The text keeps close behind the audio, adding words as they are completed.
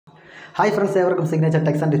Hi friends, welcome to Signature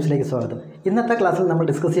Text and Tips. ഇന്നത്തെ ക്ലാസ്സിൽ നമ്മൾ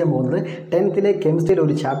ഡിസ്കസ് ചെയ്യാൻ പോകുന്നത് 10th കെമിസ്ട്രിയിലെ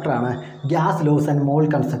ഒരു ചാപ്റ്ററാണ് gas loss and mall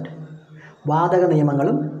concept. വാതക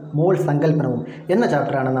നിയമങ്ങളും മോൾ സങ്കല്പനവും എന്ന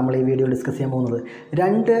ചാപ്റ്ററാണ് നമ്മൾ ഈ വീഡിയോയിൽ ഡിസ്കസ് ചെയ്യാൻ പോകുന്നത്.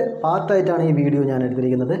 രണ്ട് പാർട്ടായിട്ടാണ് ഈ വീഡിയോ ഞാൻ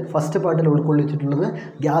എടുത്തിരിക്കുന്നത്. ഫസ്റ്റ് പാർട്ടിൽ ഉൾക്കൊള്ളിച്ചിട്ടുള്ളത്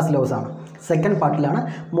ഗ്യാസ് ലോസ് ആണ്. സെക്കൻഡ് പാർട്ടിലാണ്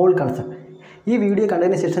മോൾ കൺസെപ്റ്റ്. ഈ വീഡിയോ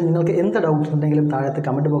കണ്ടതിന് ശേഷം നിങ്ങൾക്ക് എന്ത് ഡൗട്ട്സ് ഉണ്ടെങ്കിലും താഴത്തെ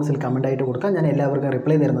കമൻറ്റ് ബോക്സിൽ കമൻറ്റായിട്ട് കൊടുത്താൽ ഞാൻ എല്ലാവർക്കും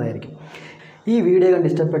റിപ്ലൈ തരുന്നതായിരിക്കും. ഈ വീഡിയോ കണ്ട്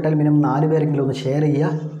ഇഷ്ടപ്പെട്ടാൽ മിനിമം 4 പേരെങ്കിലും ഒന്ന് ഷെയർ ചെയ്യുക.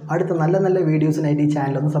 അടുത്ത നല്ല നല്ല വീഡിയോസിനായിട്ട് ഈ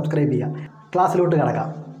ചാനൽ ഒന്ന് സബ്സ്ക്രൈബ് ചെയ്യുക. ക്ലാസ്സിലോട്ട് കിടക്കാം.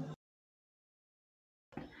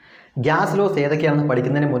 ഗ്യാസ് ലോസ് ഏതൊക്കെയാണെന്ന്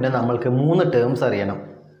പഠിക്കുന്നതിന് മുന്നേ നമ്മൾക്ക് 3 ടേംസ് അറിയണം.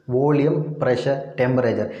 Volume, pressure,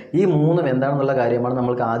 temperature. ഈ മൂന്നും എന്താണെന്നുള്ള കാര്യമാണ്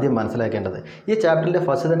നമ്മൾക്ക് ആദ്യം മനസ്സിലാക്കേണ്ടത്. ഈ ചാപ്റ്ററിൻ്റെ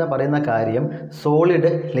ഫസ്റ്റ് തന്നെ പറയുന്ന കാര്യം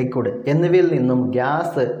സോളിഡ്, ലിക്വിഡ് എന്നിവയിൽ നിന്നും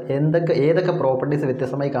ഗ്യാസ് ഏതൊക്കെ പ്രോപ്പർട്ടീസ്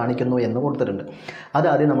വ്യത്യസ്തമായി കാണിക്കുന്നു എന്ന് കൊടുത്തിട്ടുണ്ട്. അത്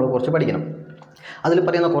ആദ്യം നമ്മൾ കുറച്ച് പഠിക്കണം. അതിൽ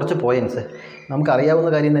പറയുന്ന കുറച്ച് പോയിൻറ്റ്സ് നമുക്കറിയാവുന്ന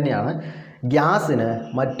കാര്യം തന്നെയാണ്. ഗ്യാസിന്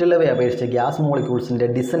മറ്റുള്ളവയെ അപേക്ഷിച്ച് ഗ്യാസ് മോളിക്യൂൾസിൻ്റെ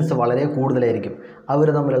ഡിസ്റ്റൻസ് വളരെ കൂടുതലായിരിക്കും. അവർ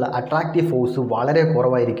തമ്മിലുള്ള അട്രാക്റ്റീവ് ഫോഴ്സ് വളരെ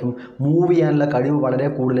കുറവായിരിക്കും. മൂവ് ചെയ്യാനുള്ള കഴിവ് വളരെ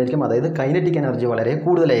കൂടുതലായിരിക്കും. അതായത് കൈനറ്റിക് എനർജി വളരെ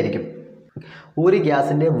കൂടുതലായിരിക്കും. ഒരു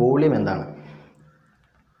ഗ്യാസിൻ്റെ വോളിയം എന്താണ്?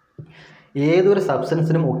 ഏതൊരു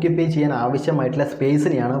സബ്സ്റ്റൻസിനും ഒക്യുപ്പൈ ചെയ്യാൻ ആവശ്യമായിട്ടുള്ള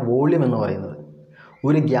സ്പേസിനെയാണ് വോളിയം എന്ന് പറയുന്നത്.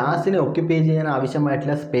 ഒരു ഗ്യാസിനെ ഒക്യുപ്പൈ ചെയ്യാൻ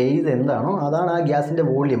ആവശ്യമായിട്ടുള്ള സ്പേസ് എന്താണോ അതാണ് ആ ഗ്യാസിൻ്റെ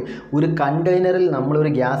വോളിയം. ഒരു കണ്ടെയ്നറിൽ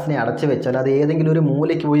നമ്മളൊരു ഗ്യാസിനെ അടച്ചു വെച്ചാൽ അത് ഏതെങ്കിലും ഒരു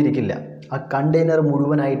മൂലയ്ക്ക് പോയിരിക്കില്ല. ആ കണ്ടെയ്നർ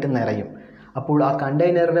മുഴുവനായിട്ട് നിറയും. അപ്പോൾ ആ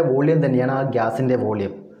കണ്ടെയ്നറിൻ്റെ വോളിയം തന്നെയാണ് ആ ഗ്യാസിൻ്റെ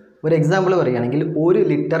വോളിയം. ഒരു എക്സാമ്പിൾ പറയുകയാണെങ്കിൽ 1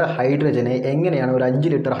 ലിറ്റർ ഹൈഡ്രജനെ എങ്ങനെയാണ് ഒരു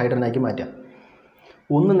 5 ലിറ്റർ ഹൈഡ്രജനാക്കി മാറ്റുക?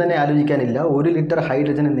 ഒന്നും തന്നെ ആലോചിക്കാനില്ല. 1 ലിറ്റർ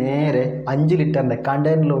ഹൈഡ്രജന് നേരെ 5 ലിറ്ററിൻ്റെ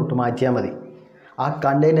കണ്ടെയ്നറിലോട്ട് മാറ്റിയാൽ മതി. ആ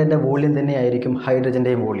കണ്ടെയ്നറിൻ്റെ വോളിയം തന്നെയായിരിക്കും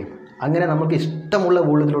ഹൈഡ്രജൻ്റെയും വോളിയം. അങ്ങനെ നമുക്ക് ഇഷ്ടമുള്ള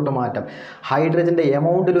വോളിയത്തിലോട്ട് മാറ്റാം. ഹൈഡ്രജൻ്റെ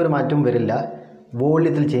എമൗണ്ടിലൊരു മാറ്റവും വരില്ല,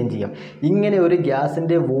 വോളിയത്തിൽ ചേഞ്ച് ചെയ്യാം. ഇങ്ങനെ ഒരു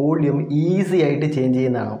ഗ്യാസിൻ്റെ വോളിയം ഈസി ആയിട്ട് ചേഞ്ച്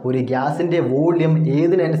ചെയ്യുന്നതാണ്. ഒരു ഗ്യാസിൻ്റെ വോളിയം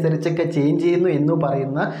ഏതിനനുസരിച്ചൊക്കെ ചേഞ്ച് ചെയ്യുന്നു എന്ന്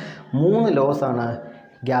പറയുന്ന 3 ലോസാണ്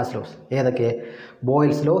ഗ്യാസ് ലോസ്. ഏതൊക്കെ?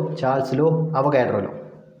 Boils law, Charles law, Avogadro law.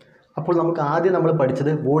 അപ്പോൾ നമുക്ക് ആദ്യം നമ്മൾ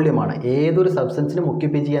പഠിച്ചത് വോളിയമാണ്. ഏതൊരു സബ്സ്റ്റൻസിനും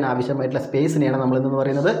ഒക്യുപ്പൈ ചെയ്യാൻ ആവശ്യമായിട്ടുള്ള സ്പേസിനെയാണ് നമ്മളെന്ന്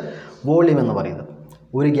പറയുന്നത് വോളിയം എന്ന് പറയുന്നത്.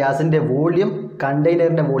 ഒരു ഗ്യാസിൻ്റെ വോളിയം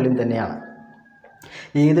കണ്ടെയ്നറിൻ്റെ വോളിയം തന്നെയാണ്.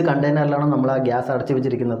 ഏത് കണ്ടെയ്നറിലാണോ നമ്മൾ ആ ഗ്യാസ് അടച്ചു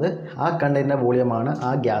വെച്ചിരിക്കുന്നത് ആ കണ്ടെയ്നറിൻ്റെ വോളിയമാണ്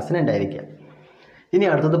ആ ഗ്യാസിന് ഉണ്ടായിരിക്കുക. ഇനി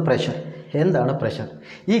അടുത്തത് പ്രഷർ. എന്താണ് പ്രഷർ?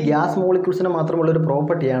 ഈ ഗ്യാസ് മോളിക്യൂൾസിന് മാത്രമുള്ളൊരു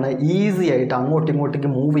പ്രോപ്പർട്ടിയാണ് ഈസി ആയിട്ട് അങ്ങോട്ടേക്ക്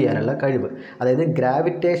മൂവ് ചെയ്യാനുള്ള കഴിവ്. അതായത്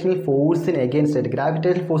ഗ്രാവിറ്റേഷണൽ ഫോഴ്സിന് എഗെയിൻസ്റ്റ് ആയിട്ട്,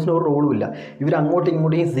 ഗ്രാവിറ്റേഷണൽ ഫോഴ്സിന് ഒരു റോളും ഇല്ല. ഇവർ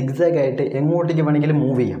അങ്ങോട്ടേക്കും സിഗ്സാഗ് ആയിട്ട് എങ്ങോട്ടേക്ക് വേണമെങ്കിലും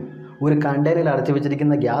മൂവ് ചെയ്യാം. ഒരു കണ്ടെയ്നറിൽ അടച്ചു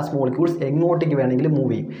വെച്ചിരിക്കുന്ന ഗ്യാസ് മോളിക്യൂൾസ് എങ്ങോട്ടേക്ക് വേണമെങ്കിലും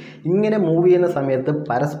മൂവ് ചെയ്യും. ഇങ്ങനെ മൂവ് ചെയ്യുന്ന സമയത്ത്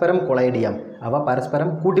പരസ്പരം കൊളൈഡ് ചെയ്യാം. അവ പരസ്പരം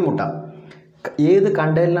കൂട്ടിമുട്ടാം. ഏത്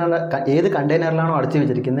കണ്ടെയ്നറിലാണോ അടച്ചു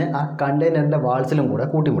വെച്ചിരിക്കുന്നത് ആ കണ്ടെയ്നറിൻ്റെ വാൾസിലും കൂടെ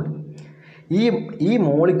കൂട്ടിമുട്ടും. ഈ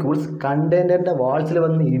മോളിക്യൂൾസ് കണ്ടെയ്നറിൻ്റെ വാൾസിൽ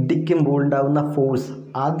വന്ന് ഇടിക്കുമ്പോൾ ഉണ്ടാകുന്ന ഫോഴ്സ്,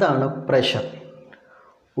 അതാണ് പ്രഷർ.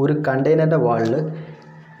 ഒരു കണ്ടെയ്നറിൻ്റെ വാളിൽ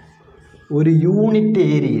ഒരു യൂണിറ്റ്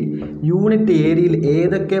ഏരിയയിൽ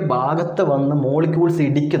ഏതൊക്കെ ഭാഗത്ത് വന്ന് മോളിക്യൂൾസ്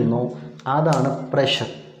ഇടിക്കുന്നോ അതാണ് പ്രഷർ.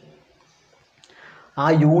 ആ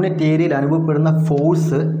യൂണിറ്റ് ഏരിയയിൽ അനുഭവപ്പെടുന്ന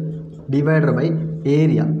ഫോഴ്സ് ഡിവൈഡഡ് ബൈ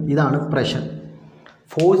ഏരിയ, ഇതാണ് പ്രഷർ.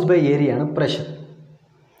 ഫോഴ്സ് ബൈ ഏരിയ ആണ് പ്രഷർ.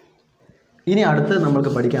 ഇനി അടുത്ത്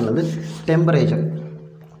നമ്മൾക്ക് പഠിക്കാനുള്ളത് ടെമ്പറേച്ചർ.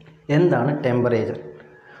 എന്താണ് ടെമ്പറേച്ചർ?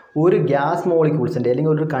 ഒരു ഗ്യാസ് മോളിക്യൂൾസിൻ്റെ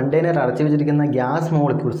അല്ലെങ്കിൽ ഒരു കണ്ടെയ്നർ അടച്ചു വെച്ചിരിക്കുന്ന ഗ്യാസ്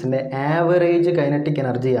മോളിക്യൂൾസിൻ്റെ ആവറേജ് കൈനറ്റിക്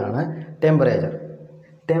എനർജിയാണ് ടെമ്പറേച്ചർ.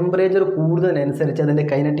 ടെമ്പറേച്ചർ കൂടുന്നതിനനുസരിച്ച് അതിൻ്റെ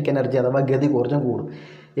കൈനറ്റിക് എനർജി അഥവാ ഗതികോർജ്ജം കൂടും.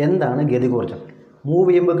 എന്താണ് ഗതികോർജ്ജം? മൂവ്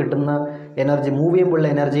ചെയ്യുമ്പോൾ കിട്ടുന്ന എനർജി, മൂവ് ചെയ്യുമ്പോഴുള്ള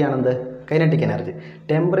എനർജിയാണെന്ത്? Kinetic energy.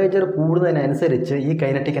 ടെമ്പറേച്ചർ കൂടുന്നതിനനുസരിച്ച് ഈ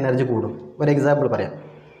കൈനറ്റിക് എനർജി കൂടും. ഒരു എക്സാമ്പിൾ പറയാം.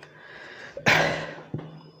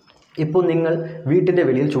 ഇപ്പോൾ നിങ്ങൾ വീട്ടിൻ്റെ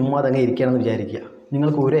വെളിയിൽ ചുമ്മാതങ്ങ് ഇരിക്കുകയാണെന്ന് വിചാരിക്കുക.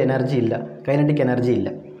 നിങ്ങൾക്ക് ഒരു എനർജി ഇല്ല, കൈനറ്റിക് എനർജി ഇല്ല.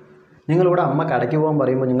 നിങ്ങളിവിടെ അമ്മ കടയ്ക്ക് പോകാൻ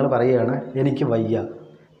പറയുമ്പോൾ നിങ്ങൾ പറയുകയാണ് എനിക്ക്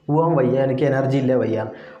പോകാൻ വയ്യ, എനിക്ക് എനർജി ഇല്ല, വയ്യ.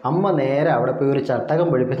 അമ്മ നേരെ അവിടെ പോയി ഒരു ചട്ടകം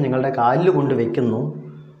പിടിപ്പിച്ച് നിങ്ങളുടെ കാലിൽ കൊണ്ട് വെക്കുന്നു.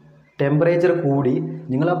 ടെമ്പറേച്ചർ കൂടി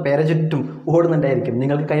നിങ്ങൾ ആ പേര ചുറ്റും ഓടുന്നുണ്ടായിരിക്കും.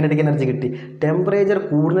 നിങ്ങൾക്ക് കൈനറ്റിക് എനർജി കിട്ടി. ടെമ്പറേച്ചർ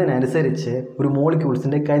കൂടുന്നതിനനുസരിച്ച് ഒരു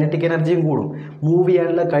മോളിക്യൂൾസിൻ്റെ കൈനറ്റിക് എനർജിയും കൂടും, മൂവ്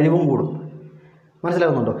ചെയ്യാനുള്ള കഴിവും കൂടും.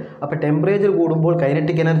 മനസ്സിലാകുന്നുണ്ടോ? അപ്പോൾ ടെമ്പറേച്ചർ കൂടുമ്പോൾ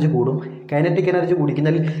കൈനറ്റിക് എനർജി കൂടും. കൈനറ്റിക് എനർജി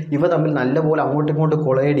കൂടിക്കഴിഞ്ഞാൽ ഇവ തമ്മിൽ നല്ലപോലെ അങ്ങോട്ടും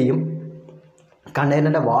കൊളൈഡ് ചെയ്യും.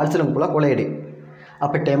 കണ്ടെയ്നറിൻ്റെ വാൾസിലും കൂടെ കൊളൈഡ് ചെയ്യും.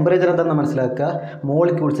 അപ്പോൾ ടെമ്പറേച്ചർ എന്താണെന്ന് മനസ്സിലാക്കുക.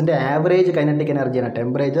 മോളിക്യൂൾസിൻ്റെ ആവറേജ് കൈനറ്റിക് എനർജിയാണ്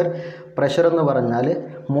ടെമ്പറേച്ചർ. പ്രഷർ എന്ന് പറഞ്ഞാൽ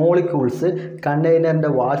മോളിക്യൂൾസ് കണ്ടെയ്നറിൻ്റെ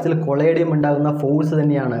വാൾസിൽ കൊളൈഡ് ചെയ്യുമ്പോൾ ഉണ്ടാകുന്ന ഫോഴ്സ്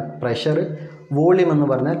തന്നെയാണ് പ്രഷർ. വോളിയം എന്ന്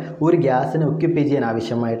പറഞ്ഞാൽ ഒരു ഗ്യാസിനെ ഒക്യുപ്പൈ ചെയ്യാൻ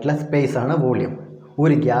ആവശ്യമായിട്ടുള്ള സ്പേസാണ് വോളിയം.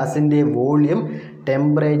 ഒരു ഗ്യാസിൻ്റെ volume,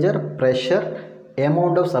 temperature, pressure,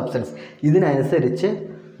 amount of substance ഇതിനനുസരിച്ച്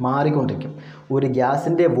മാറിക്കൊണ്ടിരിക്കും. ഒരു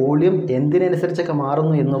ഗ്യാസിൻ്റെ വോളിയം എന്തിനനുസരിച്ചൊക്കെ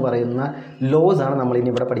മാറുന്നു എന്ന് പറയുന്ന ലോസാണ് നമ്മളിനി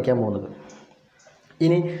ഇവിടെ പഠിക്കാൻ പോകുന്നത്.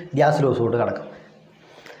 ഇനി ഗ്യാസ് ലോസിലോട്ട് കടക്കാം.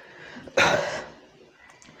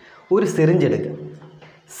 ഒരു സിറിഞ്ച് എടുക്കുക.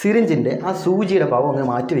 സിറിഞ്ചിൻ്റെ ആ സൂചിയുടെ ഭാഗം അങ്ങ്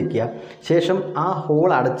മാറ്റി വയ്ക്കുക. ശേഷം ആ ഹോൾ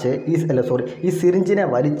അടച്ച് ഈ സിറിഞ്ചിനെ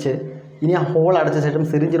വലിച്ച് ഇനി ആ ഹോൾ അടച്ച ശേഷം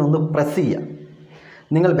സിറിഞ്ചിനെ ഒന്ന് പ്രസ് ചെയ്യുക.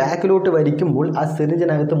 നിങ്ങൾ ബാക്കിലോട്ട് വലിക്കുമ്പോൾ ആ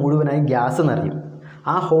സിറിഞ്ചിനകത്ത് മുഴുവനായി ഗ്യാസ് നിറയും.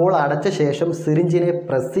 ആ ഹോൾ അടച്ച ശേഷം സിറിഞ്ചിനെ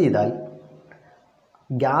പ്രസ് ചെയ്താൽ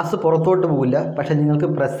ഗ്യാസ് പുറത്തോട്ട് പോകില്ല, പക്ഷേ നിങ്ങൾക്ക്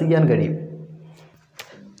പ്രസ് ചെയ്യാൻ കഴിയും.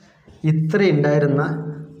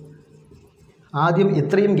 ആദ്യം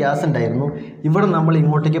ഇത്രയും ഗ്യാസ് ഉണ്ടായിരുന്നു. ഇവിടെ നമ്മൾ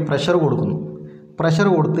ഇങ്ങോട്ടേക്ക് പ്രഷർ കൊടുക്കുന്നു. പ്രഷർ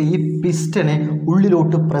കൊടുത്ത് ഈ പിസ്റ്റനെ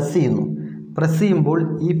ഉള്ളിലോട്ട് പ്രസ് ചെയ്യുന്നു. പ്രസ് ചെയ്യുമ്പോൾ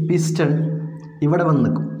ഈ പിസ്റ്റൺ ഇവിടെ വന്ന്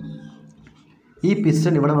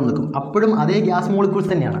നിൽക്കും. അപ്പോഴും അതേ ഗ്യാസ് മോളിക്യൂൾസ്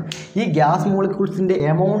തന്നെയാണ്. ഈ ഗ്യാസ് മോളിക്യൂൾസിൻ്റെ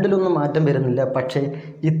എമൗണ്ടിലൊന്നും മാറ്റം വരുന്നില്ല. പക്ഷേ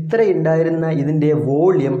ഇത്ര ഉണ്ടായിരുന്ന ഇതിൻ്റെ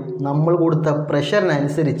വോള്യം നമ്മൾ കൊടുത്ത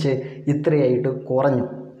പ്രഷറിനനുസരിച്ച് ഇത്രയായിട്ട് കുറഞ്ഞു.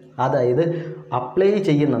 അതായത്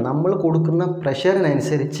നമ്മൾ കൊടുക്കുന്ന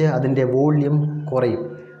പ്രഷറിനനുസരിച്ച് അതിൻ്റെ വോള്യം കുറയും.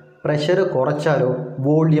 പ്രഷർ കുറച്ചാലോ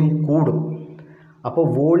വോള്യം കൂടും. അപ്പോൾ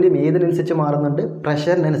വോള്യം ഏതിനനുസരിച്ച് മാറുന്നുണ്ട്?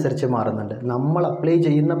 പ്രഷറിനനുസരിച്ച് മാറുന്നുണ്ട്. നമ്മൾ അപ്ലൈ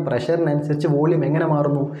ചെയ്യുന്ന പ്രഷറിനനുസരിച്ച് വോള്യം എങ്ങനെ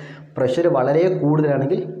മാറുന്നു? പ്രഷർ വളരെ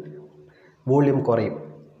കൂടുതലാണെങ്കിൽ വോള്യം കുറയും,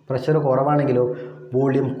 പ്രഷർ കുറവാണെങ്കിലോ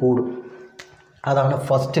വോള്യം കൂടും. അതാണ്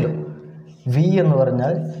ഫസ്റ്റ് ലോ. വി എന്ന്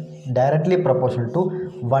പറഞ്ഞാൽ ഡയറക്റ്റ്ലി പ്രൊപ്പോർഷണൽ ടു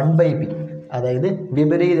 1/p, അതായത്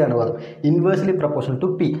വിപരീത അനുപാതം, inversely proportional to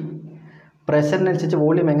P. പ്രഷറിനനുസരിച്ച്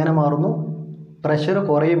volume എങ്ങനെ മാറുന്നു? പ്രഷർ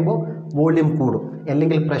കുറയുമ്പോൾ വോള്യം കൂടും,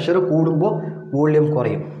 അല്ലെങ്കിൽ പ്രഷർ കൂടുമ്പോൾ വോള്യം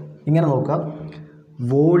കുറയും. ഇങ്ങനെ നോക്കാം,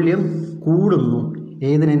 വോള്യം കൂടുന്നു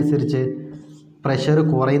ഏതിനനുസരിച്ച്? പ്രഷർ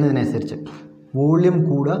കുറയുന്നതിനനുസരിച്ച്. വോള്യം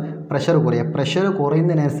കൂടുക, പ്രഷർ കുറയുക. പ്രഷർ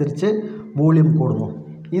കുറയുന്നതിനനുസരിച്ച് വോള്യം കൂടുന്നു.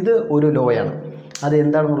 ഇത് ഒരു ലോയാണ്. അത്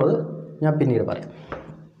എന്താണെന്നുള്ളത് ഞാൻ പിന്നീട് പറയാം.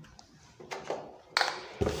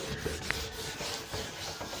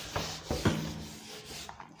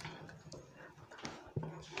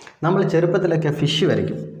 നമ്മൾ ചെറുപ്പത്തിലൊക്കെ ഫിഷ്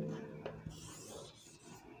വരയ്ക്കും.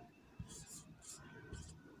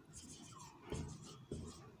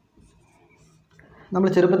 നമ്മൾ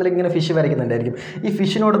ചെറുപ്പത്തിൽ ഇങ്ങനെ ഫിഷ് വരയ്ക്കുന്നുണ്ടായിരിക്കും. ഈ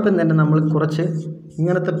ഫിഷിനോടൊപ്പം തന്നെ നമ്മൾ കുറച്ച്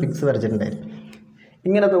ഇങ്ങനത്തെ പിക്സ് വരച്ചിട്ടുണ്ടായിരിക്കും.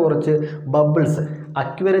 ഇങ്ങനത്തെ കുറച്ച് ബബിൾസ്,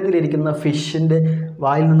 അക്വേറിയത്തിലിരിക്കുന്ന ഫിഷിൻ്റെ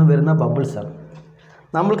വായിൽ നിന്ന് വരുന്ന ബബിൾസാണ്.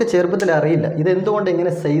 നമ്മൾക്ക് ചെറുപ്പത്തിൽ അറിയില്ല ഇതെന്തുകൊണ്ട്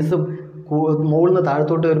ഇങ്ങനെ സൈസും മുകളിൽ നിന്ന്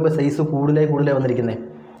താഴത്തോട്ട് വരുമ്പോൾ സൈസ് കൂടുതലായി വന്നിരിക്കുന്നത്.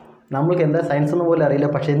 നമ്മൾക്ക് എന്താ സയൻസ് ഒന്നും പോലും അറിയില്ല.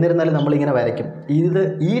 പക്ഷേ എന്നിരുന്നാലും നമ്മളിങ്ങനെ വരയ്ക്കും.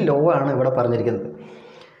 ഈ ലോ ആണ് ഇവിടെ പറഞ്ഞിരിക്കുന്നത്.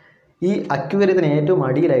 ഈ അക്വേറിയത്തിന് ഏറ്റവും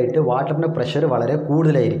അടിയിലായിട്ട് വാട്ടറിൻ്റെ പ്രഷർ വളരെ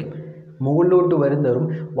കൂടുതലായിരിക്കും. മുകളിലോട്ട് വരുന്നതും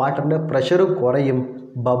വാട്ടറിൻ്റെ പ്രഷർ കുറയും,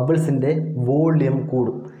 ബബിൾസിൻ്റെ വോള്യം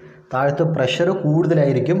കൂടും. താഴത്ത് പ്രഷർ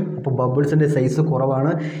കൂടുതലായിരിക്കും, അപ്പോൾ ബബിൾസിൻ്റെ സൈസ്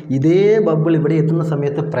കുറവാണ്. ഇതേ ബബിൾ ഇവിടെ എത്തുന്ന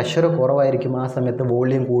സമയത്ത് പ്രഷർ കുറവായിരിക്കും, ആ സമയത്ത്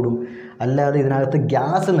വോള്യം കൂടും. അല്ലാതെ ഇതിനകത്ത്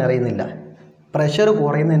ഗ്യാസ് നിറയുന്നില്ല. പ്രഷർ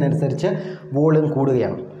കുറയുന്നതിനനുസരിച്ച് വോള്യം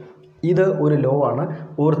കൂടുകയാണ്. ഇത് ഒരു ലോ ആണ്,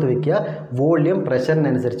 ഓർത്ത് വയ്ക്കുക. വോള്യം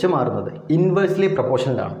പ്രഷറിനനുസരിച്ച് മാറുന്നത് ഇൻവേഴ്സ്ലി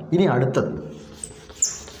പ്രൊപ്പോർഷണലാണ്. ഇനി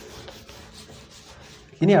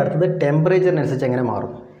അടുത്തത് ടെമ്പറേച്ചറിനനുസരിച്ച് എങ്ങനെ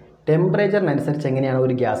മാറും? ടെമ്പറേച്ചറിനനുസരിച്ച് എങ്ങനെയാണ്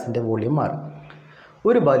ഒരു ഗ്യാസിൻ്റെ വോള്യം മാറും?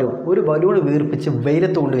 ഒരു ബലൂൺ വീർപ്പിച്ച്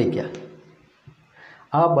വെയിലത്ത് കൊണ്ട് വയ്ക്കുക.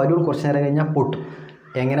 ആ ബലൂൺ കുറച്ച് നേരം കഴിഞ്ഞാൽ പൊട്ടും.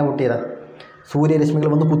 എങ്ങനെ പൊട്ടിയതാ? സൂര്യരശ്മികൾ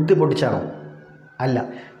വന്ന് കുത്തി പൊട്ടിച്ചാണോ? അല്ല.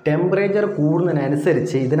 ടെമ്പറേച്ചർ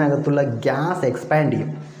കൂടുന്നതിനനുസരിച്ച് ഇതിനകത്തുള്ള ഗ്യാസ് എക്സ്പാൻഡ്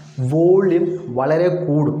ചെയ്യും, വോള്യം വളരെ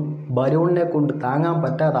കൂടും. ബലൂണിനെ കൊണ്ട് താങ്ങാൻ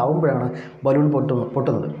പറ്റാതാവുമ്പോഴാണ് ബലൂൺ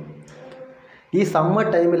പൊട്ടുന്നത്. ഈ സമ്മർ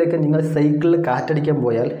ടൈമിലൊക്കെ നിങ്ങൾ സൈക്കിളിൽ കാറ്റടിക്കാൻ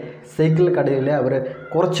പോയാൽ സൈക്കിളിൽ കടയിൽ അവർ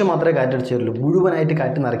കുറച്ച് മാത്രമേ കാറ്റടിച്ചു തരുള്ളൂ, മുഴുവനായിട്ട്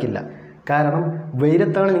കാറ്റ് നിറയ്ക്കില്ല. കാരണം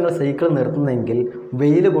വെയിലത്താണ് നിങ്ങൾ സൈക്കിൾ നിർത്തുന്നതെങ്കിൽ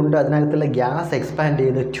വെയിൽ കൊണ്ട് അതിനകത്തുള്ള ഗ്യാസ് എക്സ്പാൻഡ്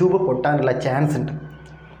ചെയ്ത് ട്യൂബ് പൊട്ടാനുള്ള ചാൻസ് ഉണ്ട്.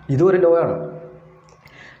 ഇതൊരു ലോ ആണ്.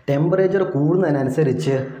 ടെമ്പറേച്ചർ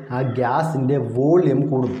കൂടുന്നതിനനുസരിച്ച് ആ ഗ്യാസിൻ്റെ വോള്യം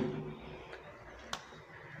കൂടുന്നു.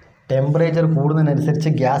 ടെമ്പറേച്ചർ കൂടുന്നതിനനുസരിച്ച്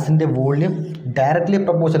ഗ്യാസിൻ്റെ വോള്യം ഡയറക്റ്റ്ലി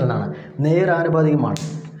പ്രൊപ്പോർഷണലാണ്, നേരാനുപാതികമാണ്.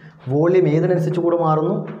 വോള്യം ഏതിനനുസരിച്ച് കൂടെ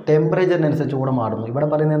മാറുന്നു? ടെമ്പറേച്ചറിനനുസരിച്ച് കൂടെ മാറുന്നു. ഇവിടെ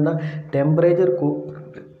പറയുന്നത് എന്താ?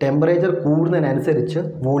 ടെമ്പറേച്ചർ കൂടുന്നതിനനുസരിച്ച്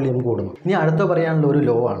വോള്യം കൂടുന്നു. ഇനി അടുത്ത പറയാനുള്ള ഒരു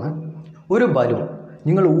ലോ ആണ്. ഒരു ബലൂൺ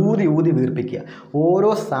നിങ്ങൾ ഊതി വീർപ്പിക്കുക.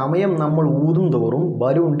 ഓരോ സമയം നമ്മൾ ഊതും തോറും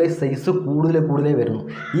ബലൂണിൻ്റെ സൈസ് കൂടുതൽ വരുന്നു.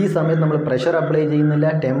 ഈ സമയത്ത് നമ്മൾ പ്രഷർ അപ്ലൈ ചെയ്യുന്നില്ല,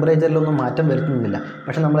 ടെമ്പറേച്ചറിലൊന്നും മാറ്റം വരുത്തുന്നില്ല.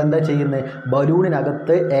 പക്ഷെ നമ്മൾ എന്താ ചെയ്യുന്നത്?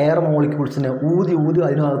 ബലൂണിനകത്ത് എയർ മോളിക്യൂൾസിനെ ഊതി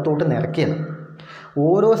അതിനകത്തോട്ട് നിറയ്ക്കുകയാണ്.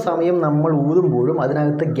 ഓരോ സമയം നമ്മൾ ഊതുമ്പോഴും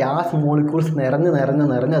അതിനകത്ത് ഗ്യാസ് മോളിക്യൂൾസ്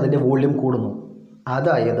നിറഞ്ഞ് അതിൻ്റെ വോള്യം കൂടുന്നു.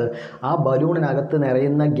 അതായത് ആ ബലൂണിനകത്ത്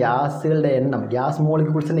നിറയുന്ന ഗ്യാസ്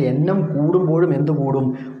മോളിക്യൂൾസിൻ്റെ എണ്ണം കൂടുമ്പോഴും എന്ത് കൂടും?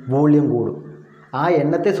 വോള്യം കൂടും. ആ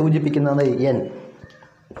എണ്ണത്തെ സൂചിപ്പിക്കുന്നത് എൻ.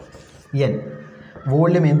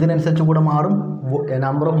 വോള്യം എന്തിനനുസരിച്ച് കൂടെ മാറും?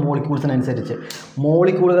 Number of മോളിക്യൂൾസിനനുസരിച്ച്.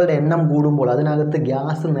 മോളിക്യൂളുകളുടെ എണ്ണം കൂടുമ്പോൾ അതിനകത്ത്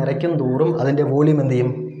ഗ്യാസ് നിറയ്ക്കും തോറും അതിൻ്റെ വോള്യം എന്ത്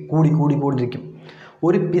ചെയ്യും? കൂടിക്കൊണ്ടിരിക്കും.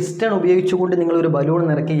 ഒരു പിസ്റ്റൺ ഉപയോഗിച്ചുകൊണ്ട് നിങ്ങളൊരു ബലൂൺ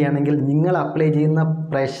നിറയ്ക്കുകയാണെങ്കിൽ നിങ്ങൾ അപ്ലൈ ചെയ്യുന്ന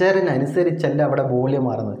പ്രഷറിനനുസരിച്ചല്ല അവിടെ വോളിയം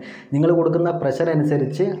മാറുന്നത്. നിങ്ങൾ കൊടുക്കുന്ന പ്രഷർ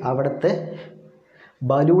അനുസരിച്ച് അവിടുത്തെ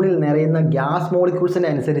ബലൂണിൽ നിറയുന്ന ഗ്യാസ് മോളിക്യൂൾസിൻ്റെ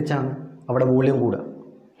അനുസരിച്ചാണ് അവിടെ വോളിയം കൂടുക.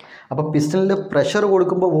 അപ്പോൾ പിസ്റ്റണിൽ പ്രഷർ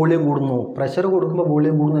കൊടുക്കുമ്പോൾ വോളിയം കൂടുന്നു, പ്രഷർ കൊടുക്കുമ്പോൾ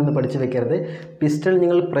വോളിയം കൂടുന്നു എന്ന് പഠിച്ച് വെക്കരുത്. പിസ്റ്റണിൽ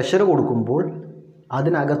നിങ്ങൾ പ്രഷർ കൊടുക്കുമ്പോൾ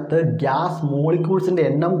അതിനകത്ത് ഗ്യാസ് മോളിക്യൂൾസിൻ്റെ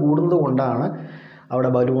എണ്ണം കൂടുന്നത് കൊണ്ടാണ് അവിടെ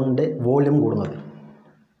ബലൂണിൻ്റെ വോളിയം കൂടുന്നത്.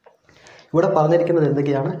 ഇവിടെ പറഞ്ഞിരിക്കുന്നത്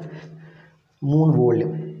എന്തൊക്കെയാണ്? 3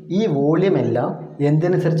 വോളിയം. ഈ വോളിയം എല്ലാം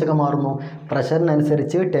എന്തിനനുസരിച്ചൊക്കെ മാറുന്നു?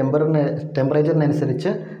 പ്രഷറിനനുസരിച്ച്, ടെമ്പറേച്ചറിനനുസരിച്ച്,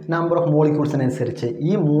 നമ്പർ ഓഫ് മോളിക്യൂൾസിനനുസരിച്ച്.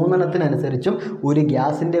 ഈ 3 ഒരു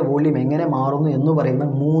ഗ്യാസിൻ്റെ വോളിയം എങ്ങനെ മാറുന്നു എന്ന് പറയുന്ന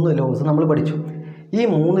 3 ലോസ് നമ്മൾ പഠിച്ചു. ഈ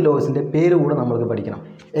 3 ലോസിൻ്റെ പേര് കൂടെ നമ്മൾക്ക് പഠിക്കണം.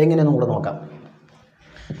 എങ്ങനെയെന്നും കൂടെ നോക്കാം.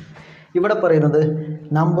 ഇവിടെ പറയുന്നത്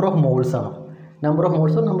നമ്പർ ഓഫ് മോൾസ് ആണ്. Number of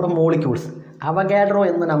moles, number of molecules. Avogadro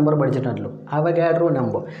എന്ന നമ്പർ പഠിച്ചിട്ടുണ്ടല്ലോ, അവഗാഡ്രോ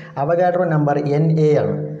നമ്പർ NA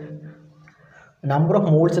ആണ്. നമ്പർ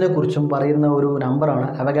ഓഫ് മോൾസിനെ കുറിച്ചും പറയുന്ന ഒരു നമ്പറാണ്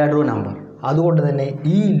അവഗാഡ്രോ നമ്പർ. അതുകൊണ്ട് തന്നെ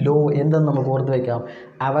ഈ ലോ എന്തെന്ന് നമുക്ക് ഓർത്ത് വയ്ക്കാം?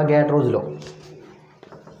 Avogadro's law.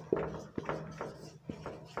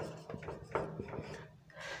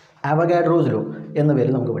 അവഗാഡ്രോസ് ലോ എന്ന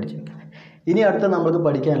പേരിൽ നമുക്ക് പഠിച്ചു വയ്ക്കാം. ഇനി അടുത്ത നമുക്ക്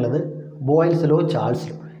പഠിക്കാനുള്ളത് ബോയിൽസ് ലോ, ചാൾസ്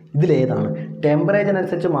ലോ. ഇതിലേതാണ്?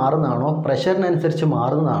 ടെമ്പറേച്ചറിനനുസരിച്ച് മാറുന്നതാണോ പ്രഷറിനനുസരിച്ച്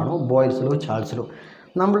മാറുന്നതാണോ ബോയിൽസ് ലോ, ചാൾസ് ലോ?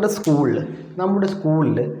 നമ്മുടെ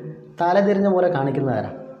സ്കൂളിൽ തലതിരിഞ്ഞ പോലെ കാണിക്കുന്ന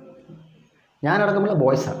ആരാ? ഞാനടക്കമുള്ള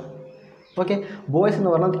ബോയ്സാണ്. ഓക്കെ, ബോയ്സ് എന്ന്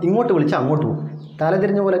പറഞ്ഞാൽ ഇങ്ങോട്ട് വിളിച്ചാൽ അങ്ങോട്ട് പോകും.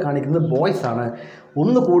 തലതിരിഞ്ഞ പോലെ കാണിക്കുന്നത് ബോയ്സാണ്.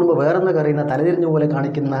 ഒന്ന് കൂടുമ്പോൾ വേറൊന്ന് കറിയുന്ന തലതിരിഞ്ഞ പോലെ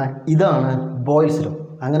കാണിക്കുന്ന ഇതാണ് ബോയിൽസ് ലോ.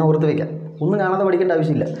 അങ്ങനെ ഓർത്ത് വയ്ക്കാം, ഒന്നും കാണാതെ പഠിക്കേണ്ട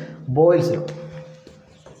ആവശ്യമില്ല. Boils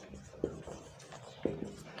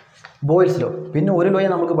law. പിന്നെ ഒരു ലോയെ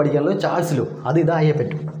നമുക്ക് പഠിക്കാനുള്ളത് ചാൾസ് ലോ. അത് ഇതായേ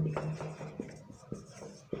പറ്റും.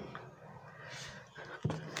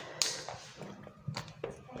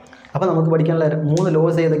 അപ്പോൾ നമുക്ക് പഠിക്കാനുള്ള 3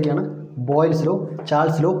 ലോസ് ഏതൊക്കെയാണ്? Boils law,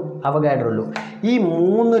 Charles law, Avogadro law. ഈ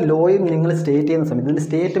 3 ലോയും നിങ്ങൾ സ്റ്റേറ്റ് ചെയ്യുന്ന സമയത്ത് ഇതിൻ്റെ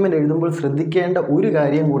സ്റ്റേറ്റ്മെൻറ്റ് എഴുതുമ്പോൾ ശ്രദ്ധിക്കേണ്ട ഒരു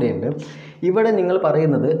കാര്യം കൂടെയുണ്ട്. ഇവിടെ നിങ്ങൾ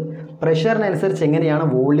പറയുന്നത് പ്രഷറിനനുസരിച്ച് എങ്ങനെയാണ്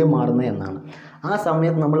വോള്യം മാറുന്നത് എന്നാണ്. ആ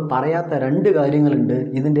സമയത്ത് നമ്മൾ പറയാത്ത 2 കാര്യങ്ങളുണ്ട്.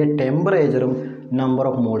 ഇതിൻ്റെ ടെമ്പറേച്ചറും നമ്പർ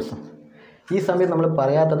ഓഫ് മോൾസും. ഈ സമയത്ത് നമ്മൾ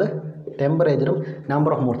പറയാത്തത് ടെമ്പറേച്ചറും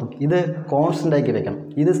നമ്പർ ഓഫ് മോൾസും. ഇത് കോൺസ്റ്റൻ്റ് ആക്കി വെക്കണം,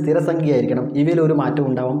 ഇത് സ്ഥിരസംഖ്യ ആയിരിക്കണം, ഇവയിൽ ഒരു മാറ്റം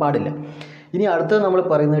ഉണ്ടാവാൻ പാടില്ല. ഇനി അടുത്തത് നമ്മൾ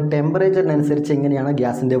പറയുന്നത് ടെമ്പറേച്ചറിനനുസരിച്ച് എങ്ങനെയാണ്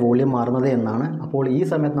ഗ്യാസിൻ്റെ വോള്യം മാറുന്നത് എന്നാണ്. അപ്പോൾ ഈ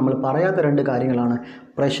സമയത്ത് നമ്മൾ പറയാത്ത 2 കാര്യങ്ങളാണ്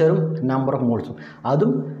പ്രഷറും നമ്പർ ഓഫ് മോൾസും.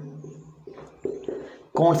 അതും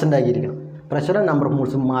കോൺസ്റ്റൻ്റ് ആക്കിയിരിക്കണം. പ്രഷറും നമ്പർ ഓഫ്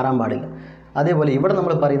മോൾസും മാറാൻ പാടില്ല. അതേപോലെ ഇവിടെ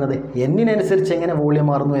നമ്മൾ പറയുന്നത് എന്നിനനുസരിച്ച് എങ്ങനെ വോള്യം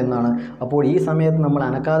മാറുന്നു എന്നാണ്. അപ്പോൾ ഈ സമയത്ത് നമ്മൾ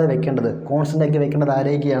അനക്കാതെ വെക്കേണ്ടത്, കോൺസ്റ്റൻ്റ് ആക്കി വെക്കേണ്ടത്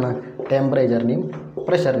ആരേക്കെയാണ്? ടെമ്പറേച്ചറിനെയും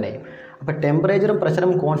പ്രഷറിനെയും. അപ്പോൾ ടെമ്പറേച്ചറും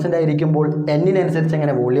പ്രഷറും കോൺസ്റ്റൻ്റ് ആയിരിക്കുമ്പോൾ എന്നിനനുസരിച്ച്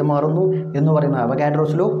എങ്ങനെ വോള്യം മാറുന്നു എന്ന് പറയുന്ന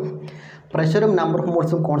അവഗാഡ്രോസ് ലോ, പ്രഷറും നമ്പർ ഓഫ്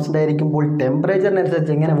മോൾസും കോൺസ്റ്റൻ്റ് ആയിരിക്കുമ്പോൾ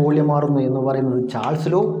ടെമ്പറേച്ചറിനനുസരിച്ച് എങ്ങനെ വോള്യം മാറുന്നു എന്ന് പറയുന്നത് Charles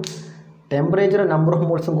law, ടെമ്പറേച്ചറും number of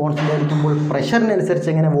മോൾസും constant ആയിരിക്കുമ്പോൾ പ്രഷറിനനുസരിച്ച്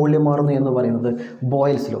എങ്ങനെ വോള്യം മാറുന്നു എന്ന് പറയുന്നത്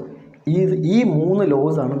ബോയിൽസ് ലോ. ഈ 3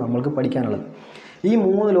 ലോസാണ് നമ്മൾക്ക് പഠിക്കാനുള്ളത്. ഈ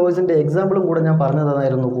 3 ലോസിൻ്റെ എക്സാമ്പിളും കൂടെ ഞാൻ പറഞ്ഞു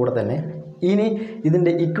തന്നായിരുന്നു കൂടെ തന്നെ. ഇനി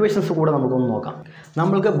ഇതിൻ്റെ ഇക്വേഷൻസ് കൂടെ നമുക്കൊന്ന് നോക്കാം.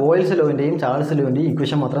 നമ്മൾക്ക് ബോയിൽസ് ലോവിൻ്റെയും ചാൾസ് ലോവിൻ്റെയും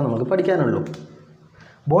ഇക്വേഷൻ മാത്രമേ നമുക്ക് പഠിക്കാനുള്ളൂ.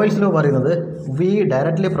 ബോയിൽസ് ലോ പറയുന്നത് V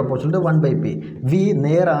directly proportional to 1/P. V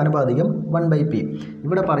നേർ ആനുപാതികം 1/P.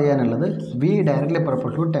 ഇവിടെ പറയാനുള്ളത് V directly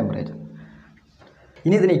proportional to temperature.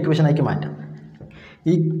 ഇനി ഇതിനെ ഇക്വേഷനാക്കി മാറ്റാം.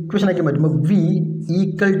 ഇക്വേഷനാക്കി മാറ്റുമ്പോൾ V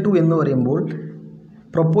ഈക്വൽ ടു എന്ന് പറയുമ്പോൾ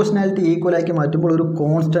പ്രൊപ്പോർഷണാലിറ്റി ഈക്വലാക്കി മാറ്റുമ്പോൾ ഒരു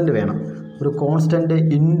കോൺസ്റ്റൻറ്റ് വേണം. ഒരു constant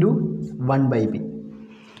into 1/P.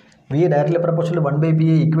 V directly proportional to 1/P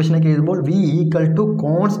ഇക്വേഷനൊക്കെ എഴുതുമ്പോൾ V equal to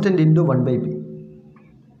constant into 1/P.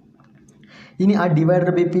 ഇനി ആ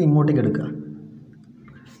ഡിവൈഡഡ് ബൈ P ഇങ്ങോട്ടേക്ക് എടുക്കുക.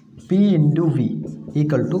 P into V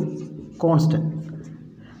equal to constant.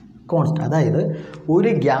 അതായത് ഒരു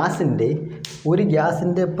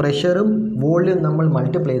ഗ്യാസിൻ്റെ പ്രഷറും വോള്യം നമ്മൾ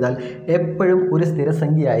മൾട്ടിപ്ലൈ ചെയ്താൽ എപ്പോഴും ഒരു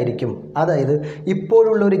സ്ഥിരസംഖ്യ ആയിരിക്കും. അതായത്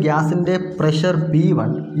ഇപ്പോഴുള്ള ഒരു ഗ്യാസിൻ്റെ പ്രഷർ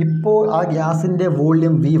P1, ഇപ്പോൾ ആ ഗ്യാസിൻ്റെ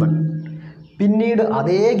വോള്യം V1, പിന്നീട്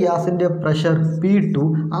അതേ ഗ്യാസിൻ്റെ പ്രഷർ P2,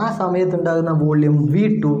 ആ സമയത്തുണ്ടാകുന്ന വോള്യം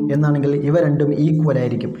V2 എന്നാണെങ്കിൽ ഇവ രണ്ടും ഈക്വൽ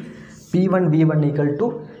ആയിരിക്കും. P1 V1 equal to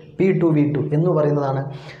P2 V2 എന്ന് പറയുന്നതാണ്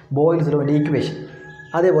ബോയിൽസ് ലോയുടെ ഈക്വേഷൻ.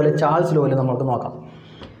 അതേപോലെ ചാൾസ് ലോയിൽ നമുക്ക് നോക്കാം.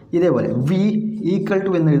 ഇതേപോലെ V ഈക്വൽ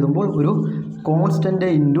ടു എന്ന് എഴുതുമ്പോൾ ഒരു കോൺസ്റ്റൻറ്റ്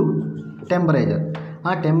ഇൻറ്റു ടെമ്പറേച്ചർ.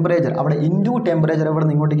 ആ ടെമ്പറേച്ചർ അവിടെ ഇൻറ്റു ടെമ്പറേച്ചർ അവിടെ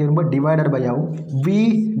നിന്ന് ഇങ്ങോട്ടേക്ക് വരുമ്പോൾ ഡിവൈഡഡ് ബൈ ആവും. V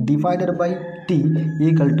divided by T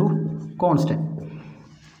equal to constant.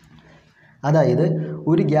 അതായത്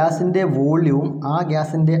ഒരു ഗ്യാസിൻ്റെ വോള്യവും ആ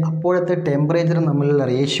ഗ്യാസിൻ്റെ അപ്പോഴത്തെ ടെമ്പറേച്ചറും തമ്മിലുള്ള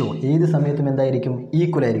റേഷ്യോ ഏത് സമയത്തും എന്തായിരിക്കും?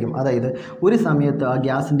 ഈക്വൽ ആയിരിക്കും. അതായത് ഒരു സമയത്ത് ആ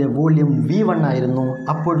ഗ്യാസിൻ്റെ വോള്യം V1 ആയിരുന്നു,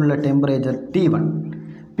 അപ്പോഴുള്ള ടെമ്പറേച്ചർ T1.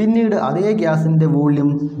 പിന്നീട് അതേ ഗ്യാസിൻ്റെ വോള്യൂം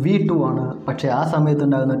V2 ആണ്, പക്ഷേ ആ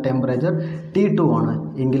സമയത്തുണ്ടാകുന്ന ടെമ്പറേച്ചർ T2 ആണ്.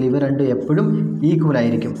 എങ്കിൽ ഇവ രണ്ടും എപ്പോഴും ഈക്വൽ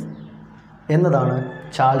ആയിരിക്കും എന്നതാണ്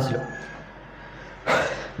ചാൾസ് ലോ.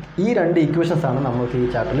 ഈ രണ്ട് ഇക്വേഷൻസ് ആണ് നമുക്ക് ഈ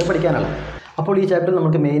ചാപ്റ്ററിൽ പഠിക്കാനുള്ളത്. അപ്പോൾ ഈ ചാപ്റ്ററിൽ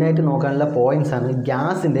നമുക്ക് മെയിനായിട്ട് നോക്കാനുള്ള പോയിൻറ്റ്സ് ആണ്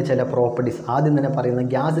ഗ്യാസിൻ്റെ ചില പ്രോപ്പർട്ടീസ്. ആദ്യം തന്നെ പറയുന്നത്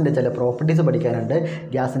ഗ്യാസിൻ്റെ ചില പ്രോപ്പർട്ടീസ് പഠിക്കാനുണ്ട്.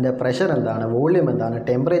 ഗ്യാസിൻ്റെ പ്രഷർ എന്താണ്, വോള്യൂം എന്താണ്,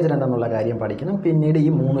 ടെമ്പറേച്ചർ എന്താണെന്നുള്ള കാര്യം പഠിക്കണം. പിന്നീട് ഈ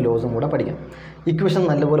 3 ലോസും കൂടെ പഠിക്കണം. ഇക്വേഷൻ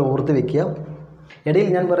നല്ലപോലെ ഓർത്ത് വെക്കുക. ഇടയിൽ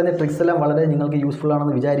ഞാൻ പറയുന്ന ട്രിക്സ് എല്ലാം വളരെ നിങ്ങൾക്ക് യൂസ്ഫുൾ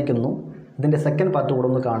ആണെന്ന് വിചാരിക്കുന്നു. ഇതിൻ്റെ സെക്കൻഡ് പാർട്ട് കൂടെ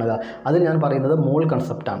ഒന്ന് കാണുക. അതിൽ ഞാൻ പറയുന്നത് മോൾ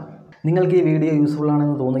കൺസെപ്റ്റാണ്. നിങ്ങൾക്ക് ഈ വീഡിയോ യൂസ്ഫുൾ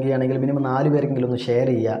ആണെന്ന് തോന്നുകയാണെങ്കിൽ മിനിമം 4 പേരെങ്കിലും ഒന്ന് ഷെയർ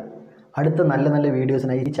ചെയ്യുക. അടുത്ത നല്ല നല്ല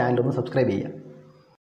വീഡിയോസിനായി ഈ ചാനൽ ഒന്ന് സബ്സ്ക്രൈബ് ചെയ്യുക.